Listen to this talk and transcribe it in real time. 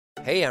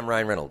Hey, I'm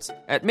Ryan Reynolds.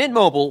 At Mint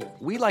Mobile,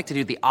 we like to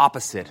do the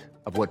opposite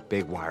of what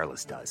Big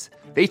Wireless does.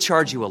 They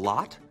charge you a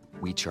lot,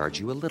 we charge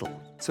you a little.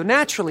 So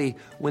naturally,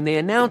 when they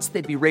announced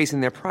they'd be raising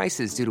their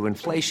prices due to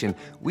inflation,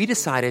 we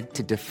decided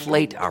to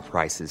deflate our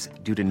prices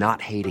due to not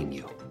hating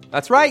you.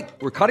 That's right.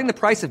 We're cutting the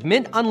price of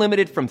Mint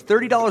Unlimited from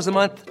 $30 a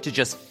month to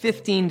just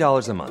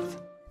 $15 a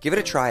month. Give it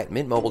a try at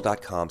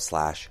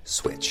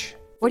mintmobile.com/switch.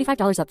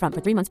 $45 up front for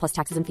 3 months plus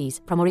taxes and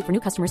fees. Promo rate for new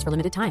customers for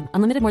limited time.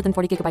 Unlimited more than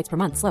 40 gigabytes per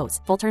month. Slows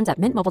full terms at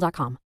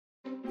mintmobile.com.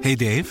 Hey,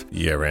 Dave.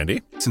 Yeah,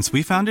 Randy. Since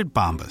we founded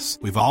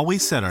Bombas, we've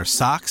always said our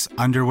socks,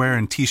 underwear,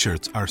 and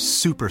T-shirts are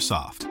super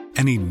soft.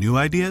 Any new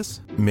ideas?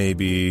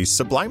 Maybe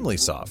sublimely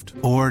soft.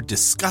 Or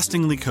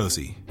disgustingly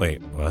cozy.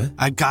 Wait, what?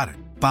 I got it.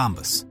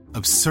 Bombas.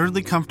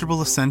 Absurdly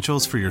comfortable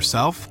essentials for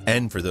yourself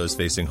and for those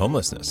facing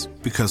homelessness.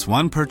 Because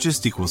one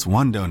purchased equals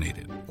one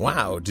donated.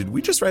 Wow, did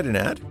we just write an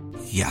ad?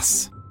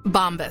 Yes.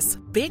 Bombas.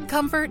 Big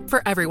comfort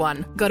for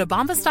everyone. Go to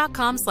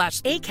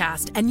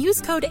bombas.com/ACAST and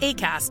use code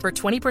ACAST for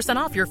 20%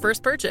 off your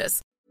first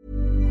purchase.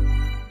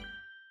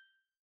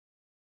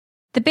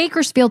 The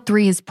Bakersfield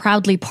 3 is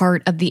proudly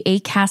part of the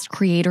Acast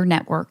Creator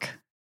Network.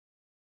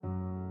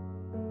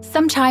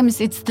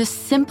 Sometimes it's the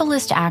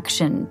simplest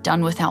action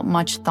done without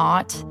much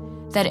thought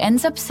that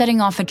ends up setting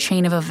off a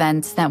chain of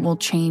events that will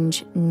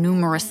change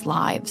numerous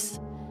lives.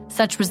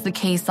 Such was the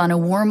case on a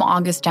warm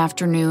August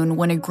afternoon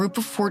when a group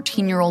of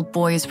 14-year-old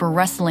boys were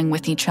wrestling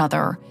with each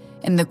other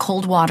in the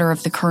cold water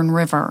of the Kern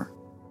River.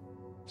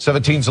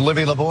 17's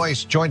Olivia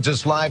Lavoie joins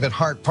us live at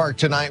Hart Park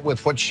tonight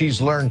with what she's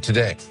learned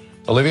today.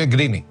 Olivia, good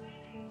evening.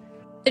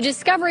 The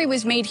discovery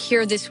was made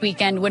here this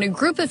weekend when a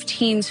group of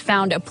teens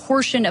found a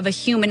portion of a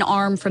human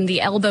arm from the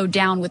elbow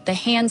down with the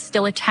hand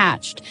still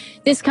attached.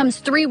 This comes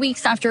 3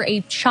 weeks after a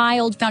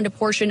child found a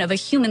portion of a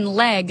human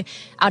leg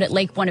out at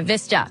Lake Buena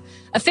Vista.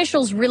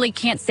 Officials really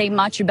can't say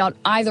much about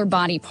either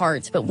body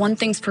parts, but one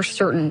thing's for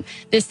certain.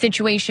 This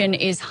situation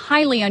is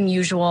highly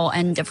unusual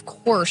and, of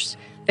course,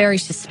 very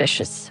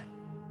suspicious.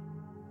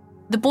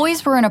 The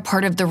boys were in a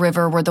part of the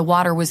river where the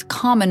water was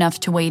calm enough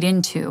to wade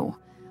into.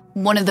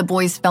 One of the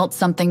boys felt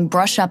something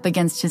brush up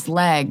against his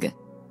leg.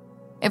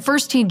 At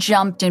first, he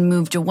jumped and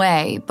moved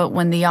away, but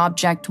when the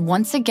object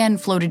once again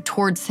floated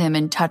towards him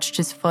and touched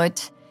his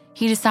foot,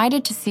 he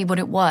decided to see what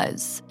it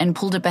was and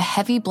pulled up a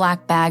heavy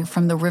black bag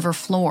from the river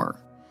floor.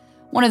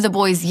 One of the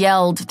boys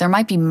yelled there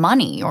might be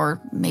money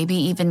or maybe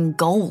even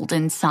gold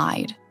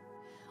inside.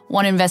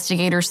 One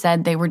investigator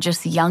said they were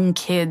just young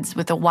kids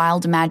with a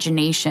wild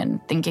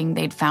imagination, thinking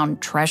they'd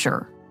found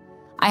treasure.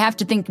 I have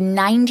to think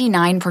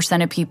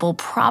 99% of people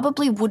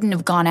probably wouldn't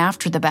have gone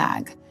after the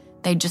bag.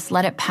 They'd just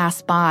let it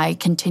pass by,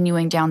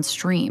 continuing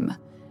downstream.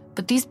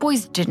 But these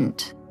boys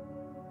didn't.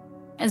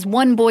 As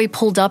one boy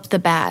pulled up the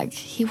bag,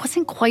 he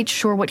wasn't quite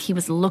sure what he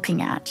was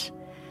looking at,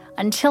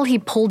 until he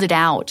pulled it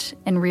out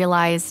and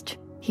realized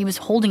he was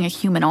holding a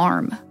human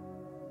arm.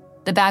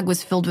 The bag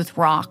was filled with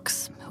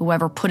rocks.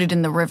 Whoever put it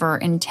in the river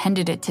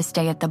intended it to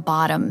stay at the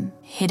bottom,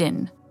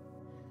 hidden.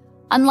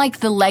 Unlike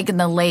the leg in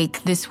the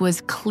lake, this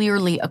was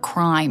clearly a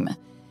crime.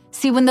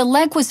 See, when the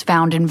leg was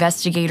found,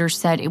 investigators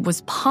said it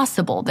was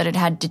possible that it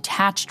had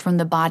detached from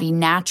the body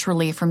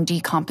naturally from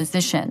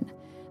decomposition.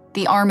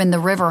 The arm in the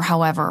river,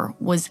 however,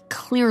 was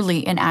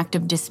clearly an act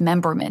of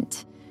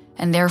dismemberment,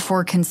 and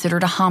therefore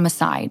considered a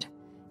homicide.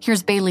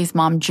 Here's Bailey's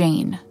mom,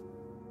 Jane.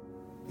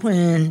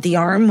 When the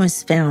arm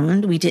was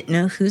found, we didn't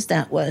know whose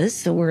that was,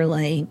 so we're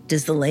like,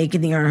 does the leg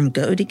and the arm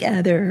go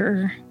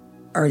together?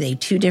 Are they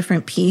two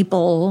different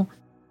people?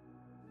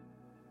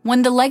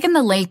 When the leg in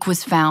the lake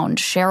was found,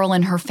 Cheryl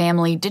and her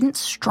family didn't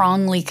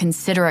strongly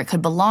consider it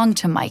could belong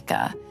to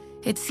Micah.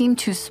 It seemed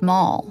too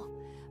small.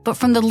 But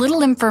from the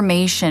little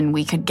information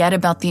we could get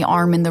about the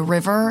arm in the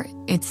river,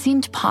 it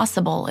seemed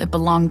possible it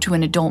belonged to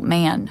an adult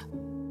man.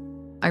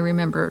 I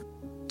remember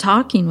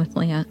talking with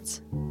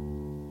Lance.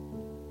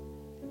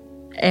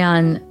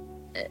 And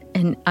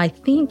I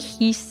think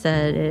he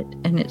said it,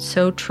 and it's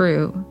so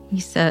true.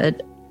 He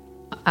said,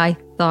 I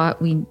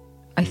thought we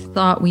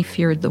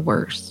feared the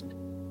worst.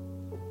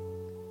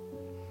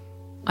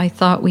 I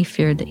thought we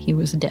feared that he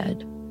was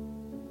dead.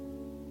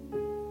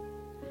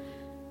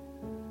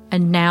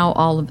 And now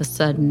all of a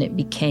sudden it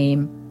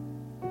became,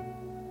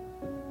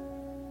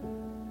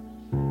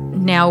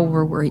 now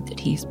we're worried that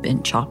he's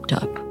been chopped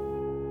up.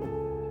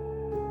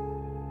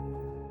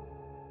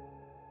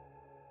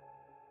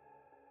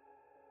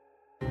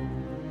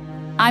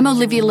 I'm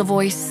Olivia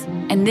Lavoie,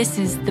 and this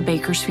is the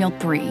Bakersfield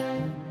 3.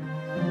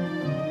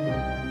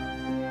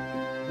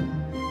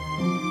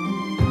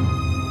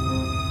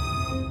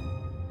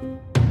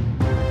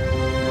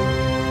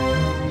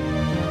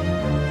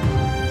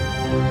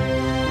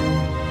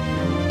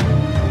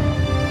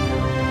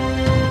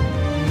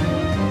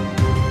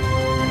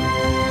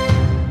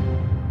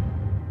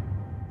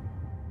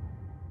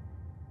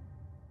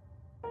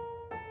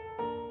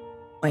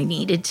 I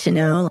needed to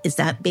know, is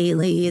that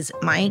Bailey? Is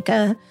it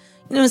Micah?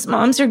 You know, his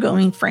moms are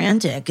going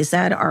frantic. Is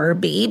that our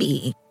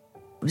baby?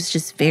 It was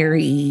just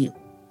very,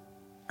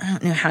 I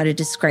don't know how to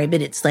describe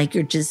it. It's like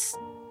you're just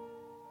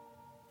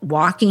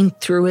walking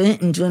through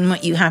it and doing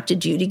what you have to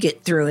do to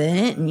get through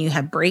it. And you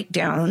have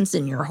breakdowns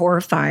and you're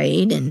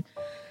horrified. And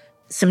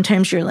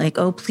sometimes you're like,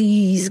 oh,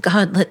 please,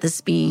 God, let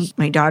this be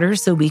my daughter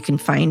so we can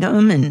find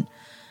them. And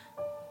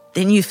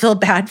then you feel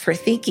bad for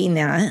thinking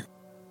that,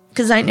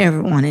 because I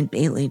never wanted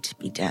Bailey to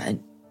be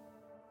dead.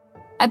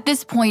 At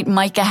this point,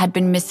 Micah had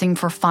been missing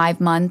for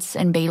 5 months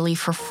and Bailey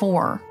for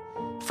 4.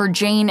 For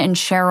Jane and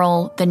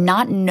Cheryl, the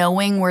not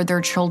knowing where their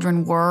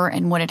children were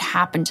and what had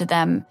happened to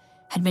them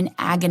had been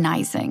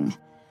agonizing.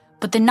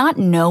 But the not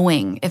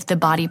knowing if the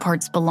body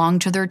parts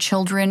belonged to their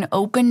children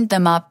opened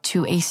them up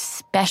to a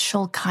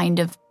special kind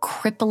of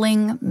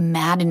crippling,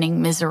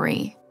 maddening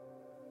misery,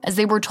 as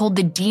they were told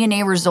the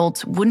DNA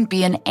results wouldn't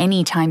be in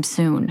any time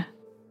soon.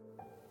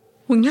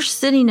 When you're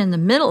sitting in the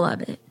middle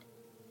of it,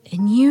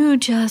 and you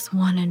just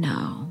want to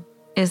know,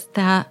 is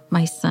that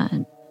my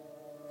son?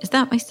 Is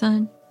that my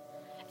son?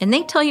 And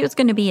they tell you it's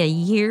going to be a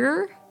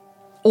year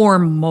or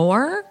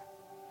more,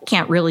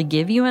 can't really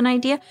give you an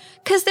idea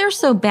because they're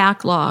so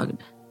backlogged.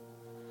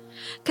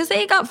 Because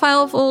they got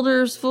file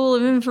folders full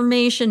of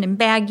information and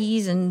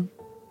baggies and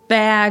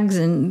bags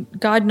and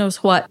God knows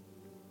what.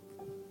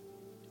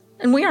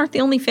 And we aren't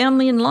the only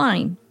family in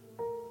line.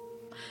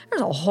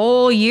 There's a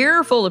whole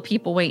year full of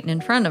people waiting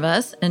in front of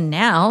us. And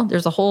now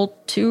there's a whole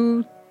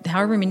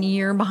however many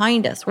years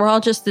behind us. We're all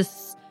just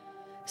this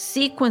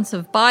sequence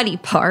of body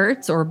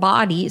parts or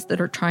bodies that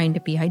are trying to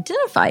be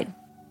identified.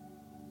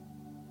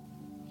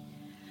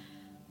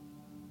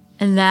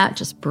 And that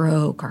just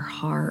broke our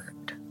heart.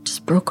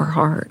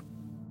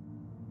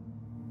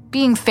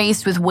 Being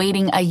faced with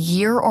waiting a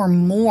year or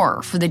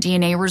more for the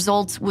DNA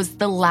results was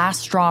the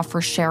last straw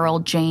for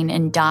Cheryl, Jane,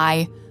 and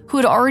Di, who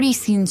had already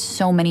seen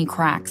so many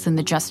cracks in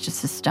the justice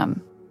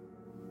system.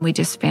 We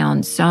just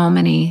found so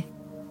many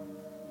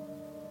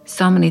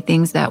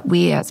things that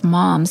we as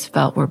moms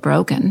felt were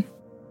broken.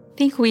 I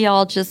think we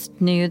all just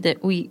knew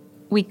that we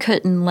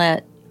couldn't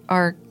let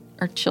our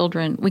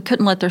children, we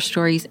couldn't let their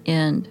stories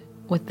end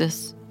with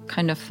this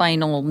kind of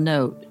final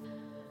note.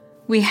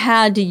 We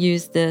had to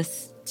use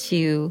this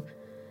to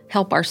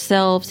help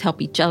ourselves,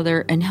 help each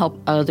other, and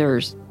help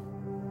others.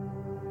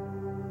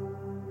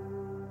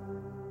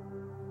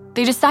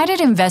 They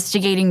decided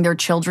investigating their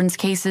children's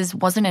cases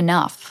wasn't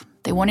enough.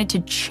 They wanted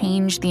to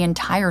change the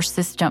entire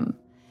system.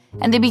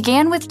 And they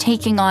began with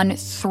taking on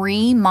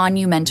 3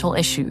 monumental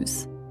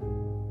issues.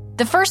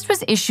 The first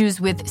was issues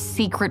with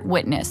Secret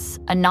Witness,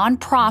 a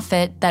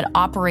nonprofit that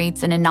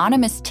operates an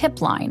anonymous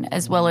tip line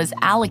as well as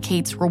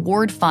allocates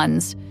reward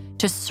funds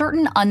to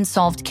certain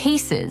unsolved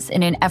cases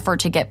in an effort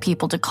to get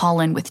people to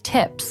call in with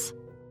tips.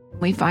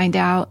 We find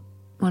out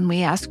when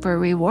we ask for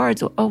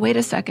rewards, oh, wait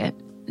a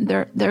second,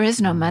 there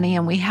is no money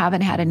and we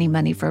haven't had any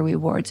money for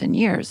rewards in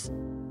years.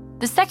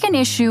 The second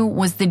issue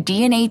was the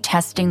DNA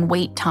testing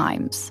wait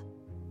times.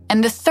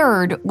 And the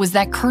third was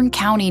that Kern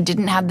County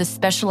didn't have the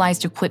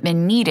specialized equipment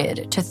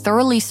needed to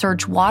thoroughly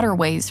search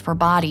waterways for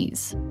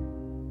bodies.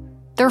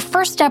 Their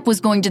first step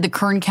was going to the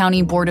Kern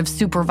County Board of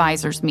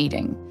Supervisors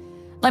meeting.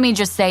 Let me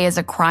just say, as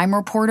a crime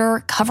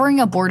reporter, covering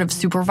a Board of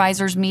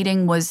Supervisors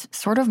meeting was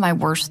sort of my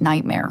worst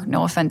nightmare.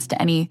 No offense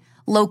to any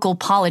local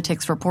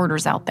politics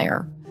reporters out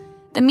there.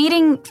 The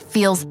meeting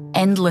feels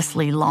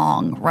endlessly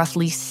long,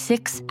 roughly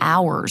 6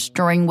 hours,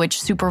 during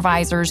which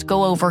supervisors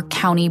go over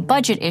county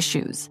budget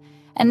issues.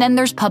 And then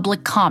there's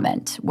public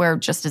comment, where,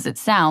 just as it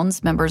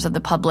sounds, members of the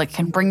public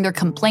can bring their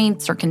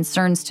complaints or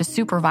concerns to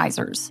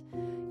supervisors.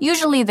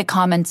 Usually the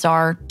comments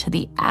are, to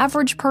the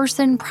average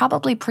person,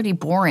 probably pretty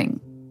boring.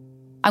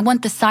 I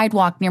want the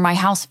sidewalk near my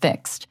house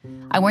fixed.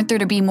 I want there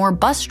to be more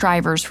bus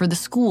drivers for the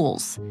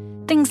schools.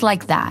 Things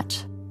like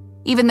that.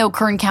 Even though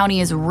Kern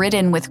County is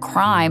ridden with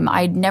crime,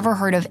 I'd never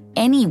heard of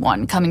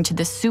anyone coming to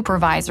the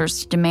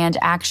supervisors to demand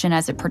action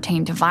as it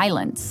pertained to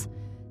violence.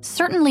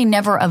 Certainly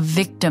never a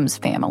victim's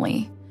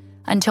family.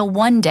 Until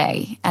one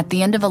day, at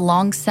the end of a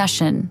long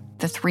session,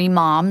 the 3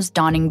 moms,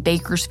 donning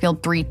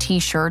Bakersfield 3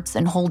 t-shirts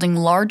and holding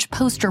large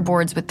poster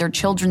boards with their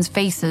children's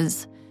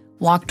faces,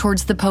 walked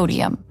towards the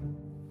podium.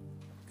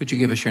 Could you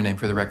give us your name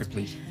for the record,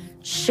 please?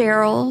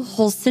 Cheryl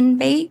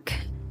Holstenbake.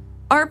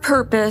 Our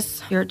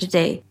purpose here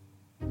today,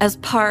 as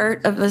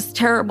part of this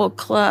terrible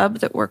club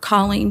that we're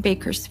calling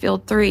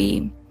Bakersfield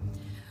 3,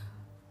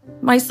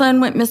 my son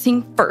went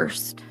missing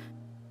first.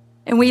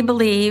 And we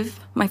believe,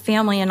 my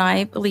family and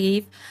I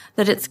believe,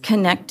 that it's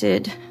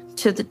connected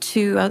to the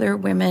 2 other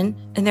women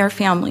and their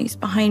families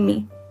behind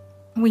me.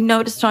 We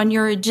noticed on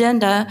your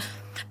agenda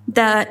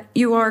that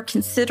you are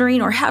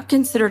considering or have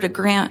considered a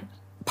grant,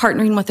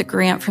 partnering with a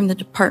grant from the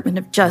Department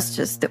of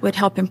Justice that would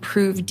help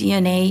improve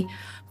DNA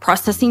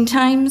processing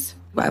times.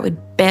 I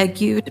would beg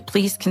you to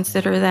please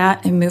consider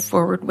that and move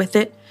forward with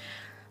it.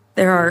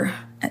 There are,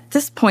 at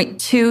this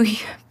point, 2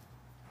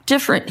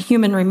 different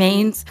human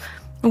remains.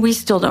 We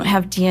still don't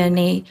have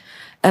DNA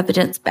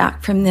evidence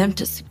back from them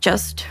to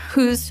suggest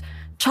whose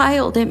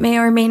child it may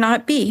or may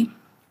not be.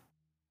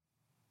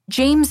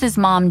 James's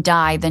mom,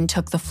 Di, then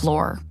took the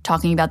floor,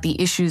 talking about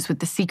the issues with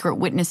the secret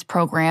witness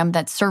program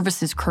that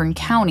services Kern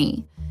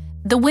County.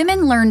 The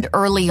women learned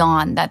early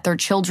on that their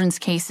children's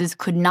cases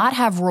could not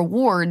have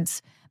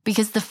rewards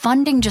because the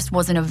funding just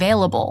wasn't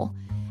available.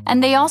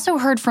 And they also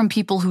heard from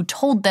people who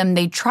told them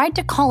they tried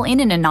to call in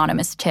an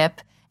anonymous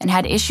tip and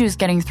had issues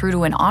getting through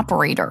to an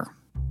operator.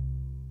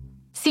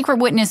 Secret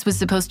Witness was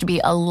supposed to be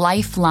a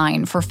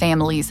lifeline for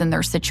families in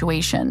their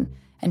situation,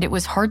 and it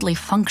was hardly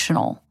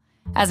functional.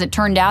 As it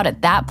turned out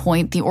at that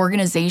point, the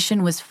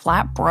organization was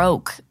flat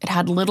broke. It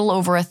had little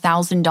over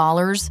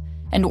 $1,000,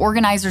 and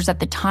organizers at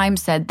the time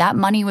said that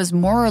money was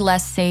more or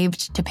less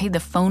saved to pay the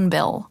phone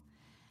bill.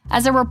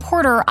 As a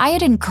reporter, I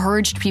had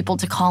encouraged people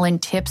to call in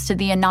tips to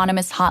the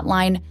anonymous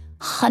hotline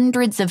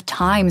hundreds of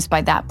times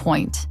by that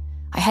point.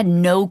 I had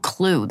no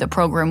clue the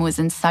program was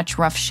in such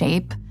rough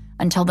shape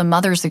until the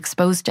mothers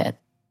exposed it.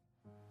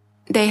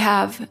 They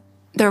have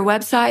their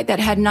website that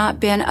had not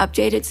been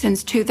updated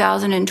since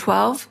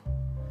 2012.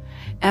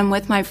 And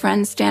with my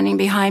friends standing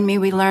behind me,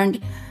 we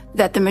learned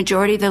that the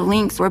majority of the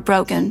links were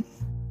broken.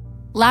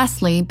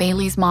 Lastly,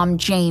 Bailey's mom,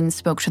 Jane,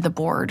 spoke to the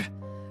board.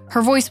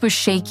 Her voice was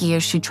shaky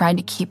as she tried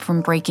to keep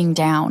from breaking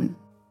down.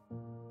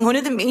 One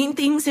of the main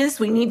things is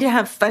we need to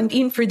have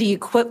funding for the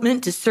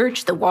equipment to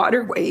search the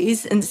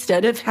waterways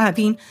instead of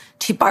having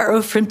to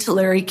borrow from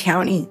Tulare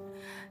County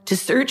to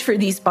search for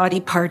these body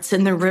parts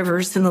in the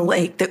rivers and the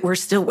lake that we're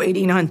still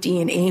waiting on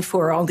DNA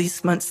for all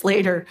these months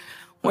later,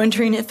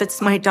 wondering if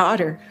it's my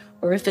daughter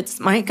or if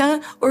it's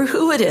Micah or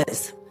who it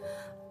is.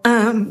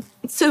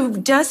 So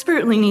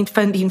desperately need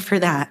funding for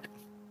that.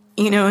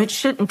 You know, it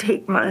shouldn't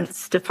take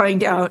months to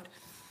find out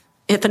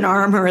if an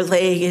arm or a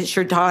leg is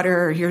your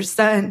daughter or your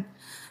son,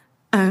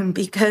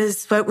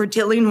 because what we're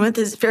dealing with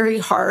is very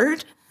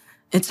hard.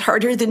 It's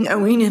harder than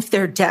knowing if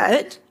they're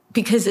dead,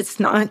 because it's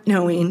not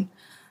knowing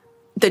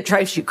that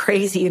drives you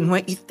crazy, and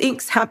what you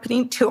think's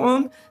happening to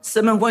them,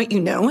 some of what you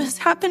know has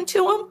happened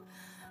to them,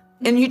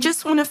 and you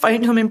just want to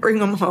find them and bring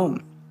them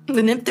home.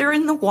 And if they're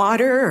in the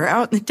water or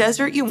out in the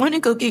desert, you want to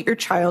go get your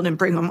child and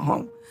bring them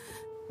home.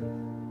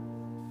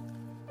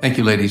 Thank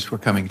you, ladies, for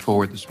coming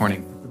forward this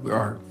morning.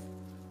 Our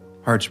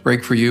hearts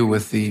break for you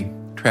with the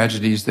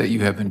tragedies that you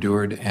have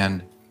endured,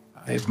 and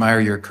I admire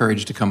your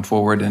courage to come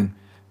forward and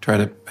try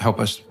to help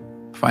us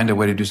find a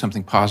way to do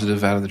something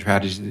positive out of the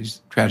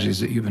tragedies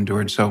that you've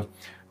endured. So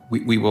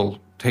we will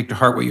take to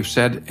heart what you've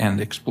said and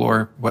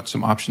explore what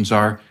some options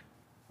are.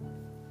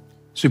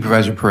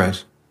 Supervisor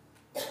Perez.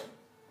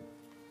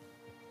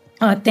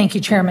 Thank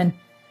you, Chairman.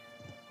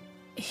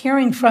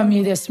 Hearing from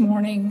you this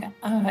morning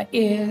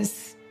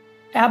is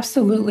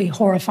absolutely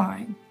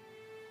horrifying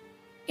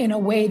in a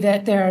way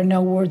that there are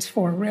no words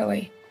for,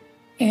 really.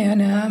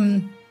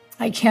 And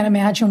I can't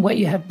imagine what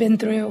you have been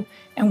through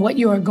and what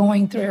you are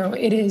going through.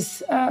 It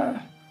is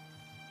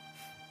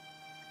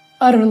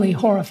utterly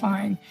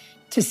horrifying.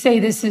 To say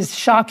this is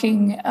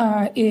shocking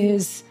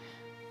is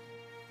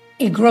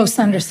a gross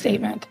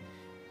understatement.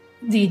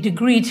 The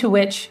degree to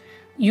which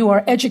you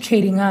are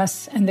educating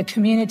us and the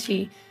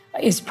community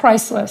is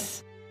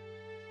priceless.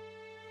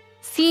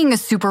 Seeing a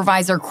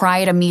supervisor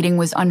cry at a meeting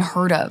was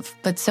unheard of,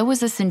 but so was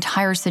this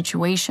entire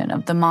situation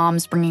of the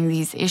moms bringing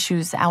these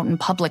issues out in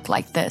public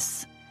like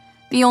this.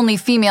 The only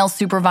female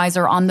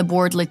supervisor on the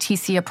board,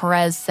 Leticia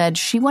Perez, said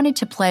she wanted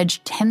to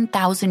pledge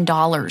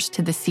 $10,000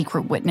 to the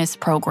Secret Witness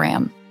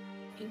program.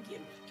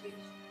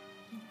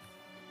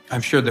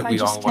 I'm sure that we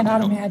all want to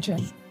cannot help.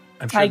 imagine.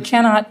 Sure I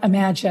cannot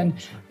imagine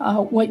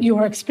what you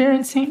are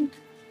experiencing.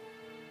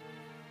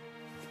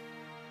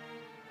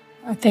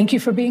 Thank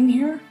you for being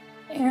here.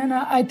 And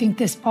I think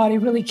this body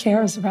really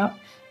cares about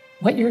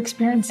what you're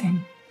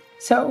experiencing.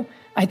 So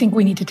I think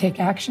we need to take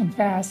action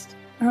fast.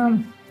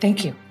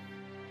 Thank you.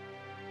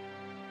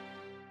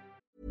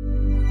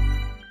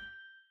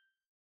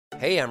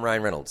 Hey, I'm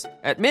Ryan Reynolds.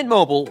 At Mint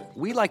Mobile,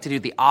 we like to do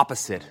the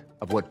opposite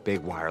of what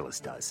Big Wireless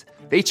does.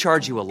 They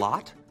charge you a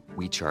lot.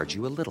 We charge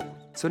you a little.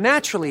 So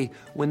naturally,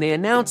 when they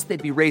announced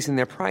they'd be raising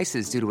their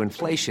prices due to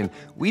inflation,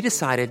 we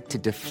decided to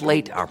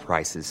deflate our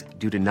prices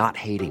due to not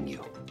hating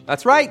you.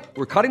 That's right.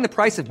 We're cutting the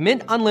price of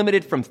Mint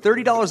Unlimited from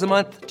 $30 a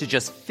month to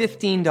just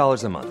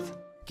 $15 a month.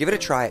 Give it a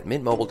try at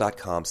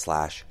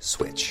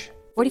mintmobile.com/switch.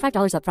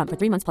 $45 up front for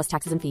 3 months plus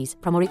taxes and fees.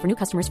 Promo rate for new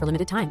customers for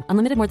limited time.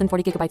 Unlimited more than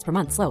 40 gigabytes per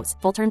month. Slows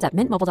full terms at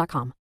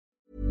mintmobile.com.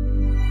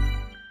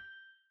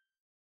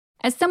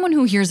 As someone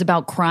who hears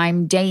about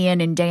crime day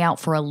in and day out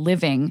for a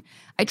living,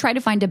 I try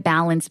to find a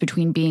balance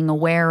between being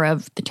aware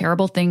of the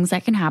terrible things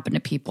that can happen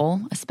to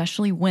people,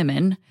 especially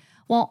women,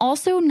 while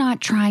also not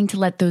trying to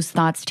let those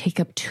thoughts take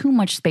up too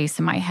much space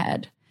in my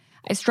head.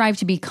 I strive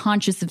to be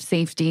conscious of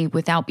safety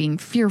without being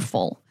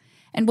fearful.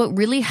 And what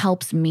really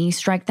helps me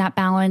strike that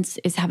balance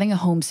is having a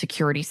home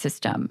security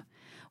system.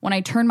 When I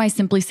turn my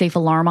Simply Safe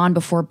alarm on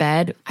before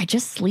bed, I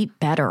just sleep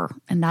better,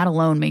 and that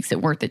alone makes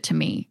it worth it to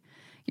me.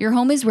 Your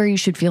home is where you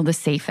should feel the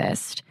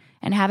safest,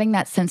 and having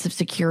that sense of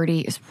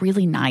security is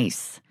really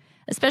nice,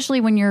 especially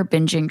when you're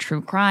binging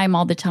true crime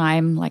all the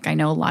time, like I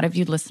know a lot of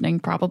you listening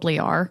probably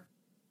are.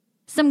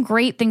 Some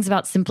great things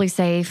about Simply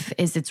Safe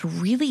is it's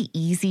really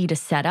easy to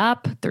set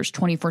up. There's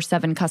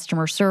 24/7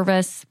 customer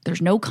service,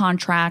 there's no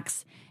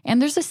contracts,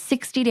 and there's a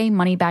 60-day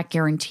money-back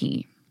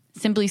guarantee.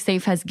 Simply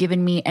Safe has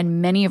given me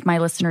and many of my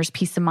listeners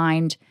peace of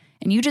mind,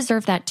 and you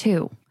deserve that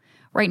too.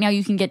 Right now,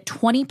 you can get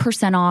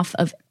 20% off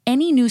of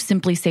any new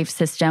Simply Safe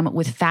system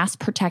with Fast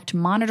Protect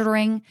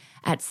monitoring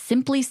at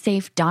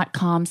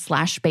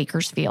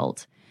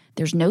simplysafe.com/Bakersfield.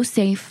 There's no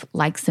safe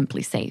like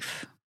Simply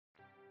Safe.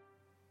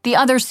 The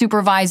other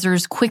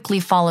supervisors quickly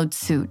followed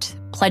suit,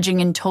 pledging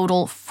in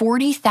total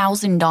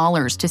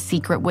 $40,000 to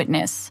Secret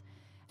Witness.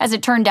 As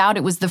it turned out,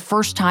 it was the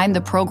first time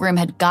the program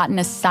had gotten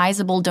a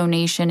sizable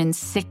donation in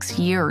 6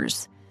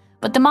 years.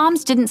 But the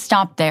moms didn't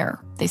stop there.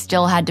 They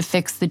still had to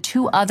fix the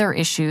 2 other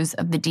issues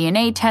of the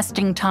DNA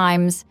testing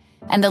times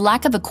and the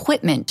lack of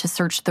equipment to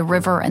search the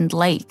river and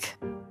lake.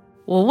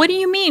 Well, what do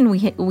you mean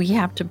we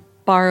have to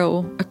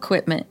borrow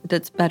equipment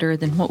that's better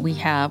than what we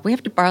have? We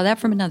have to borrow that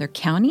from another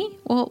county?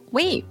 Well,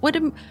 wait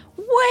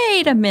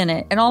a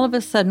minute. And all of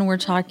a sudden we're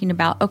talking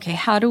about, okay,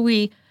 how do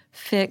we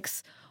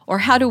fix or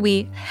how do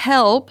we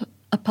help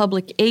a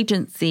public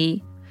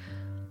agency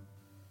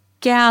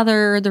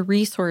gather the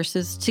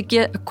resources to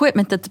get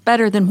equipment that's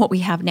better than what we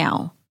have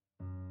now?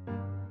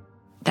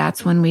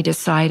 That's when we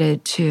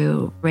decided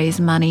to raise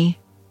money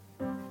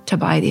to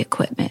buy the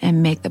equipment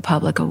and make the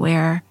public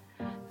aware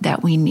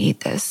that we need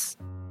this.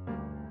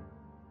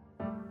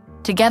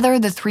 Together,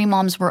 the 3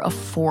 moms were a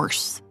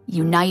force,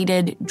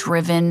 united,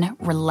 driven,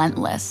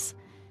 relentless.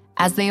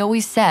 As they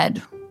always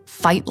said,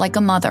 fight like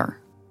a mother.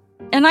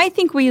 And I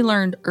think we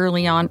learned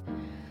early on,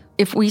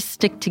 if we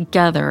stick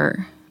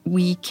together,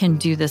 we can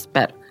do this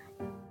better.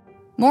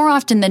 More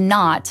often than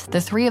not, the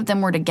 3 of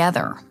them were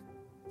together.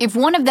 If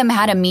one of them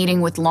had a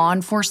meeting with law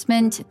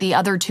enforcement, the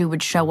other 2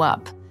 would show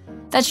up.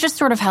 That's just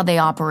sort of how they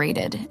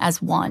operated,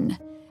 as one.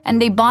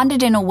 And they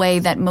bonded in a way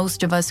that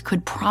most of us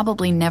could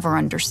probably never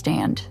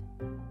understand.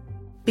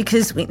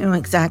 Because we know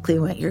exactly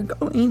what you're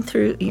going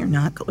through. You're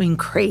not going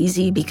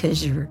crazy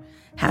because you're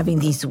having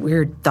these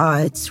weird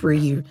thoughts where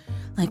you're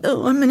like,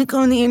 oh, I'm going to go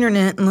on the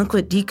internet and look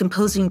what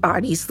decomposing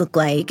bodies look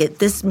like at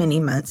this many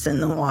months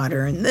in the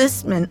water and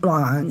this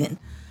long. And,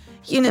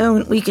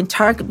 we can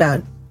talk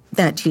about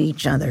that to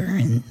each other.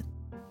 And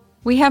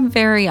we have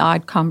very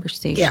odd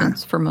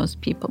conversations for most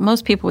people.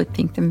 Most people would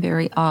think them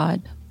very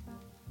odd.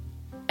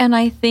 And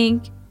I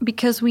think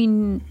because we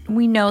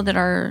know that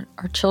our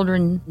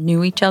children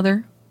knew each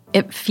other,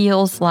 it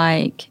feels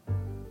like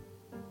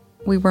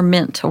we were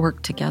meant to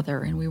work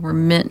together and we were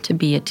meant to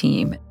be a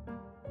team.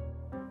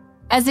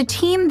 As a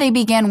team, they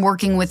began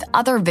working with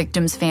other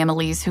victims'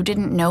 families who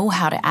didn't know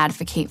how to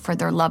advocate for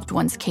their loved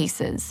ones'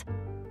 cases.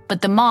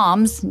 But the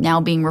moms,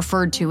 now being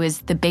referred to as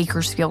the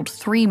Bakersfield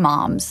 3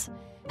 moms,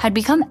 had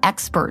become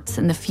experts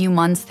in the few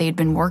months they had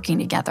been working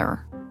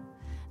together.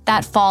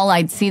 That fall,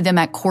 I'd see them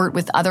at court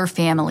with other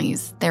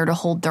families, there to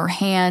hold their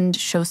hand,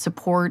 show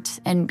support,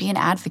 and be an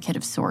advocate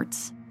of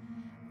sorts.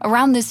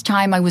 Around this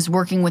time, I was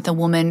working with a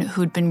woman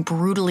who'd been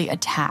brutally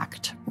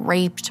attacked,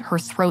 raped, her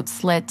throat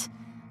slit,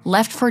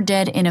 left for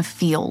dead in a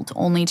field,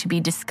 only to be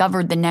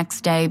discovered the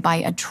next day by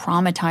a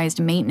traumatized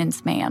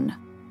maintenance man.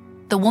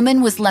 The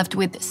woman was left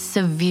with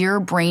severe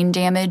brain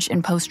damage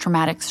and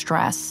post-traumatic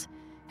stress,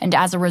 and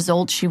as a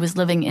result, she was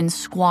living in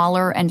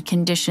squalor and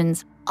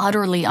conditions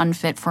utterly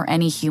unfit for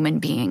any human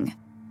being.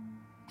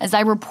 As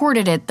I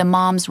reported it, the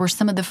moms were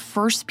some of the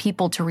first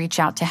people to reach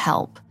out to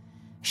help.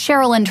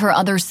 Cheryl and her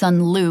other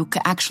son, Luke,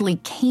 actually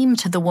came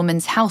to the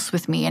woman's house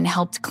with me and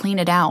helped clean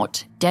it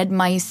out, dead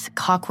mice,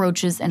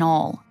 cockroaches, and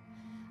all.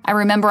 I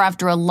remember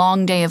after a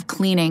long day of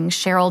cleaning,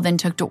 Cheryl then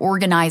took to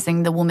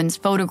organizing the woman's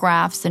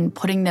photographs and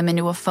putting them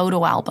into a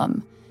photo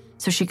album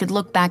so she could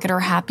look back at her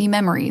happy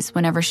memories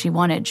whenever she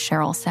wanted,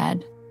 Cheryl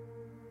said.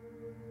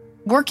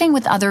 Working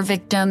with other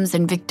victims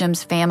and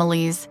victims'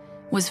 families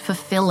was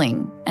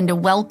fulfilling and a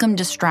welcome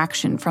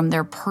distraction from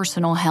their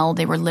personal hell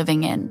they were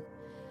living in.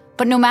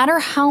 But no matter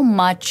how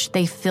much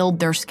they filled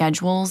their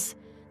schedules,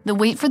 the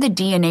wait for the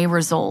DNA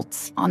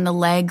results on the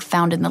leg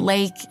found in the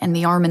lake and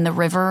the arm in the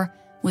river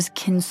was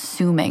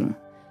consuming,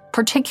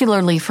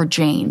 particularly for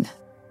Jane.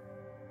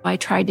 I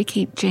tried to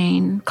keep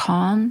Jane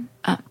calmer.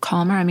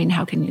 I mean,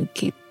 how can you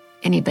keep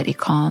anybody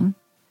calm?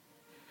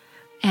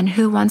 And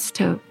who wants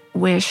to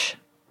wish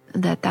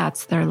that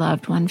that's their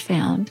loved one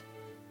found?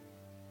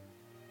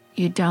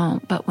 You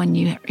don't, but when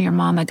your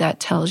mama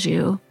gut tells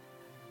you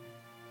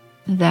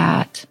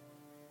that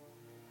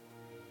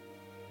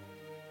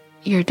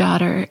your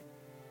daughter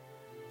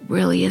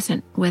really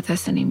isn't with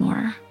us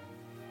anymore,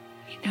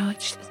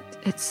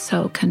 it's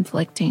so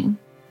conflicting.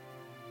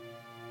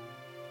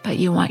 But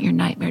you want your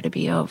nightmare to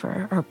be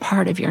over, or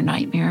part of your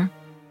nightmare.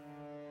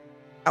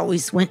 I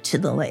always went to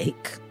the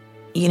lake,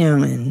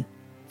 and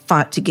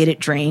fought to get it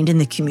drained.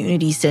 And the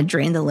community said,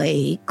 drain the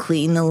lake,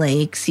 clean the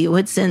lake, see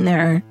what's in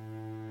there.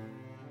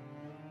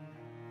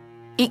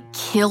 It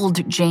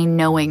killed Jane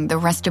knowing the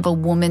rest of a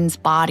woman's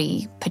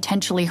body,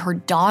 potentially her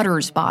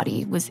daughter's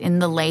body, was in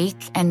the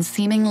lake and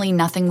seemingly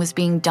nothing was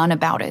being done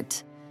about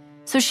it.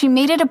 So she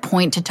made it a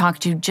point to talk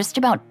to just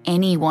about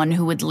anyone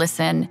who would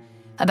listen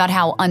about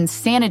how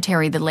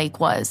unsanitary the lake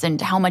was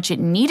and how much it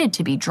needed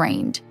to be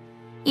drained,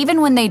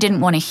 even when they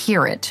didn't want to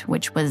hear it,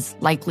 which was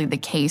likely the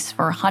case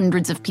for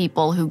hundreds of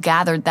people who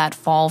gathered that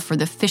fall for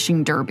the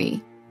fishing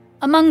derby.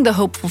 Among the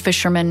hopeful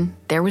fishermen,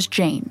 there was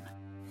Jane.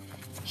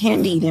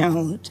 Handing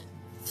out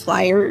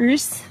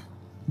flyers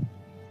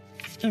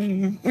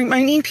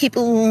reminding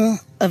people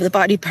of the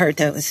body part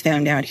that was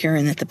found out here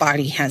and that the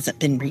body hasn't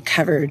been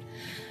recovered.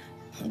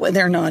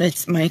 Whether or not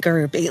it's Micah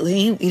or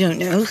Bailey, we don't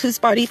know whose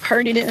body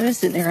part it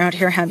is, and they're out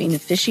here having a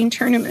fishing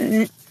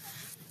tournament,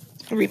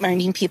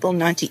 reminding people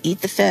not to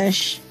eat the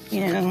fish,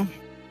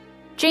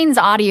 Jane's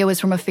audio is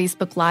from a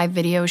Facebook Live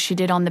video she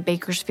did on the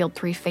Bakersfield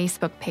 3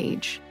 Facebook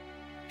page.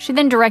 She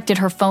then directed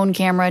her phone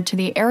camera to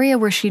the area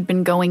where she'd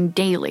been going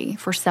daily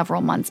for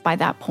several months by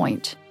that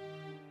point.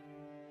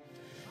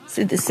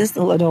 So this is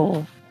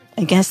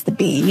the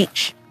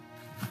beach,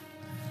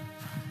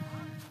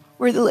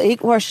 where the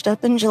lake washed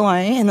up in July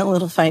and the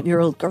little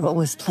 5-year-old girl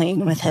was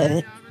playing with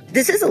it.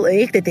 This is a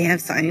lake that they have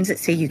signs that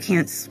say you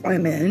can't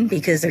swim in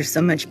because there's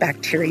so much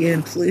bacteria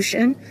and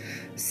pollution.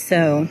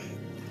 So,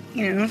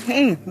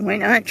 hey, why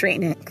not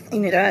drain it,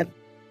 clean it up?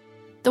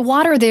 The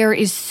water there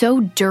is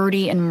so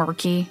dirty and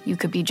murky, you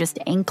could be just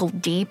ankle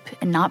deep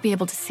and not be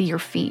able to see your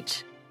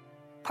feet.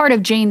 Part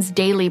of Jane's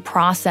daily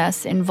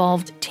process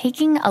involved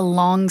taking a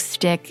long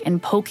stick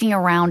and poking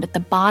around at the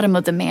bottom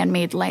of the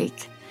man-made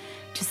lake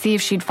to see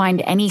if she'd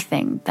find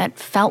anything that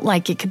felt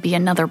like it could be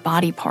another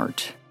body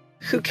part.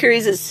 Who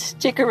carries a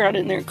stick around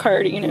in their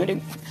car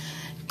to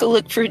go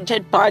look for a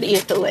dead body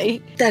at the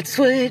lake? That's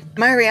what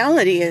my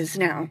reality is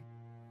now.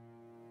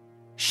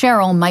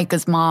 Cheryl,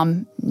 Micah's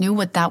mom, knew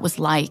what that was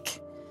like.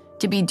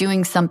 To be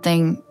doing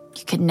something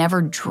you could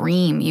never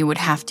dream you would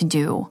have to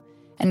do,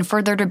 and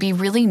for there to be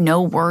really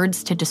no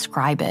words to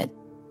describe it.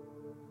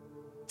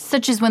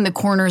 Such as when the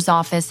coroner's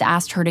office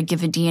asked her to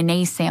give a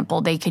DNA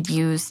sample they could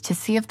use to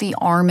see if the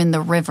arm in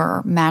the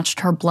river matched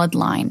her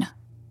bloodline.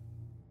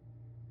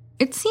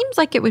 It seems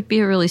like it would be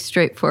a really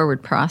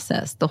straightforward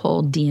process, the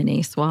whole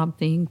DNA swab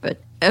thing,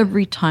 but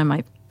every time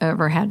I've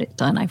ever had it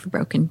done, I've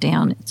broken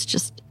down.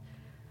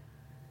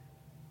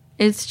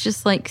 It's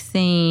just like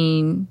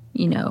saying,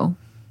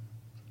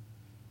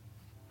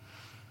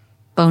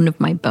 bone of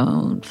my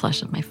bone,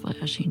 flesh of my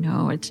flesh,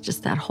 It's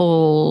just that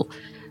whole,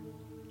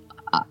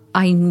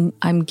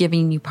 I'm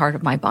giving you part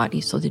of my body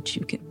so that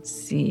you can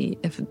see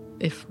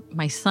if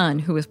my son,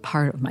 who is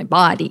part of my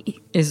body,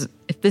 if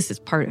this is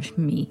part of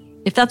me.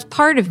 If that's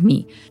part of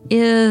me,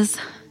 is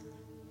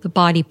the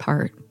body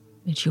part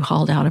that you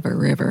hauled out of a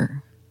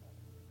river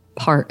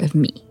part of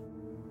me?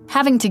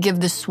 Having to give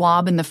the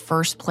swab in the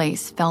first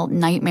place felt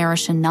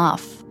nightmarish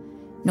enough.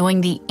 Knowing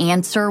the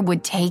answer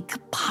would take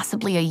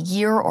possibly a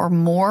year or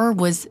more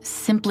was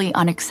simply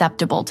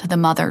unacceptable to the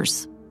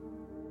mothers.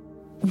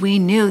 We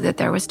knew that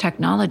there was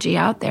technology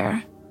out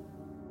there.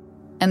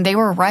 And they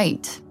were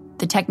right.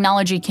 The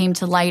technology came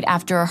to light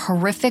after a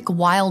horrific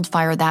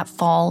wildfire that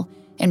fall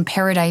in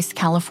Paradise,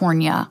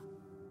 California.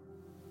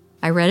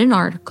 I read an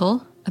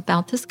article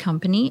about this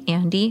company,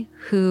 Andy,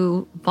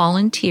 who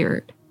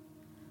volunteered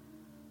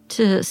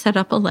to set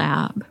up a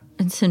lab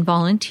and send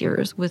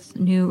volunteers with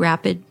new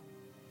rapid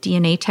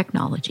DNA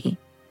technology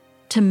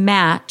to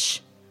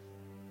match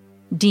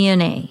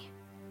DNA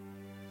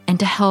and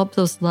to help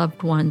those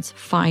loved ones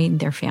find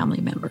their family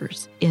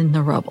members in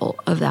the rubble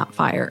of that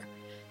fire.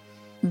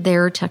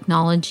 Their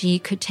technology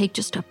could take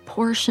just a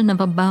portion of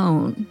a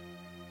bone.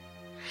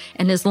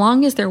 And as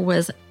long as there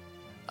was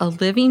a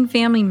living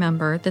family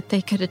member that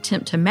they could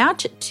attempt to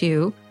match it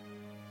to,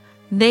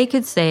 they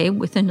could say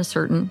within a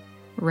certain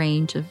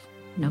range of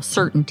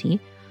certainty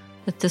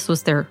that this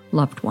was their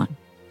loved one.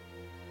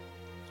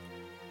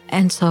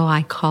 And so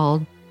I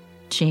called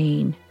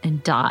Jane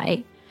and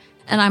Di,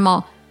 and I'm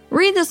all,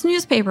 read this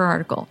newspaper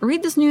article,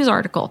 read this news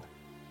article.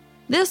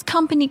 This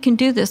company can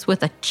do this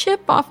with a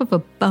chip off of a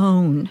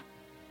bone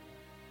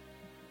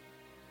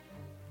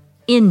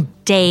in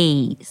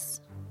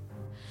days.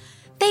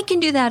 They can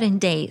do that in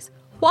days.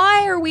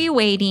 Why are we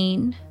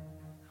waiting?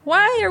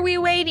 Why are we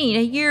waiting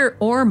a year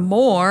or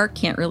more?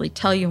 Can't really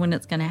tell you when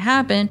it's going to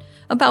happen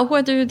about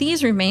whether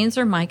these remains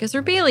are Micah's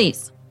or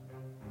Bailey's.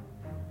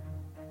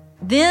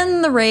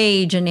 Then the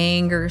rage and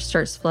anger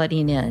starts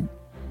flooding in.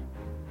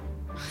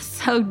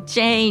 So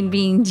Jane,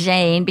 being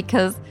Jane,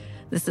 because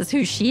this is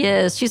who she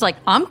is, she's like,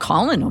 I'm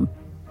calling them.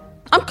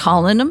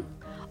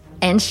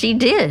 And she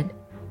did.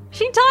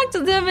 She talked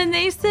to them and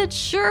they said,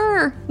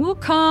 sure, we'll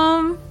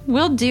come.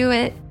 We'll do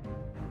it.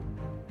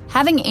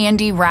 Having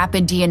Andy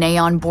Rapid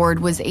DNA on board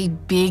was a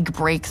big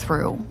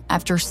breakthrough.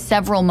 After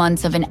several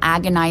months of an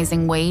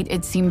agonizing wait,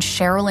 it seemed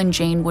Cheryl and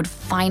Jane would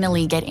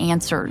finally get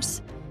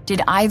answers.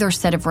 Did either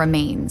set of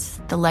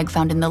remains, the leg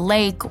found in the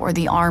lake or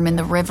the arm in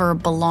the river,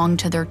 belong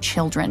to their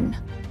children?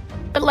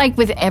 But like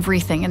with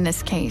everything in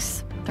this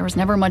case, there was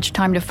never much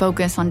time to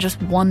focus on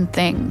just one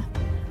thing.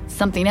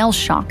 Something else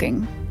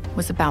shocking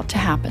was about to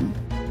happen.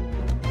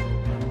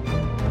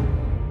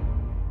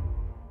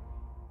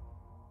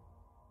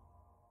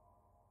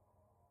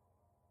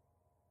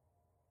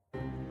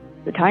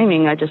 The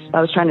timing, I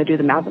was trying to do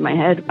the math in my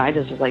head. I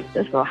just was like,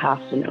 this girl has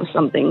to know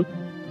something.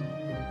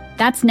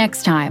 That's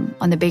next time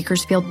on the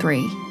Bakersfield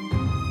 3.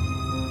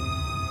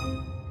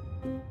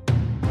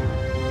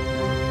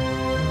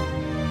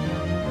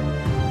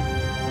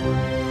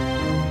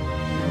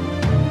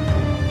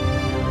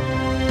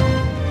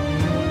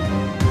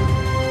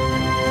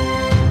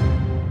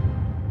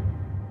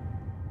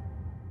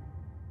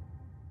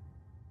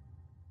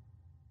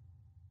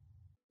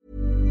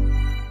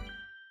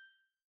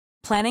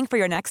 Planning for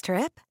your next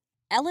trip?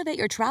 Elevate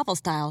your travel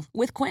style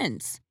with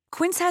Quince.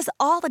 Quince has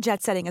all the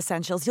jet-setting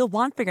essentials you'll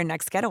want for your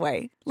next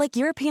getaway, like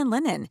European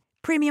linen,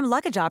 premium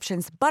luggage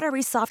options,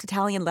 buttery soft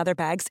Italian leather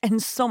bags,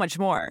 and so much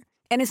more.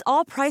 And is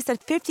all priced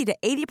at 50 to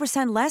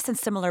 80% less than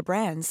similar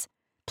brands.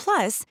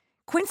 Plus,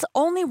 Quince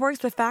only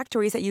works with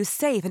factories that use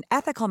safe and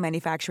ethical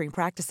manufacturing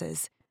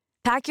practices.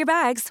 Pack your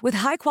bags with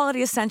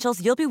high-quality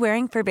essentials you'll be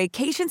wearing for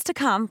vacations to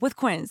come with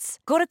Quince.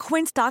 Go to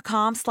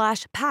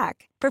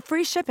quince.com/pack for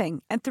free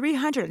shipping and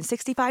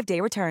 365-day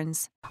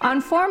returns.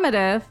 On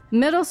Formative,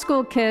 middle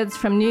school kids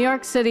from New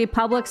York City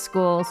public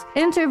schools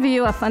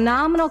interview a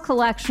phenomenal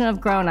collection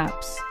of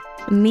grown-ups.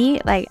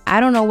 Me, I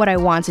don't know what I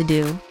want to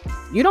do.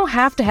 You don't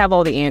have to have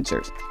all the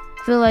answers.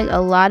 I feel like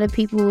a lot of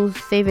people's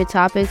favorite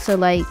topics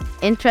are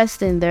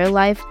interest in their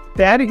life.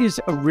 That is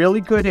a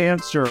really good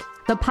answer.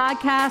 The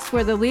podcast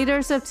where the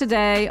leaders of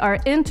today are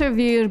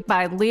interviewed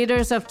by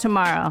leaders of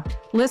tomorrow.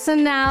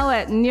 Listen now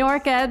at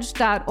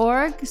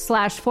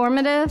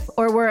newyorkedge.org/formative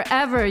or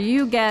wherever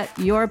you get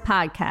your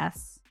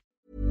podcasts.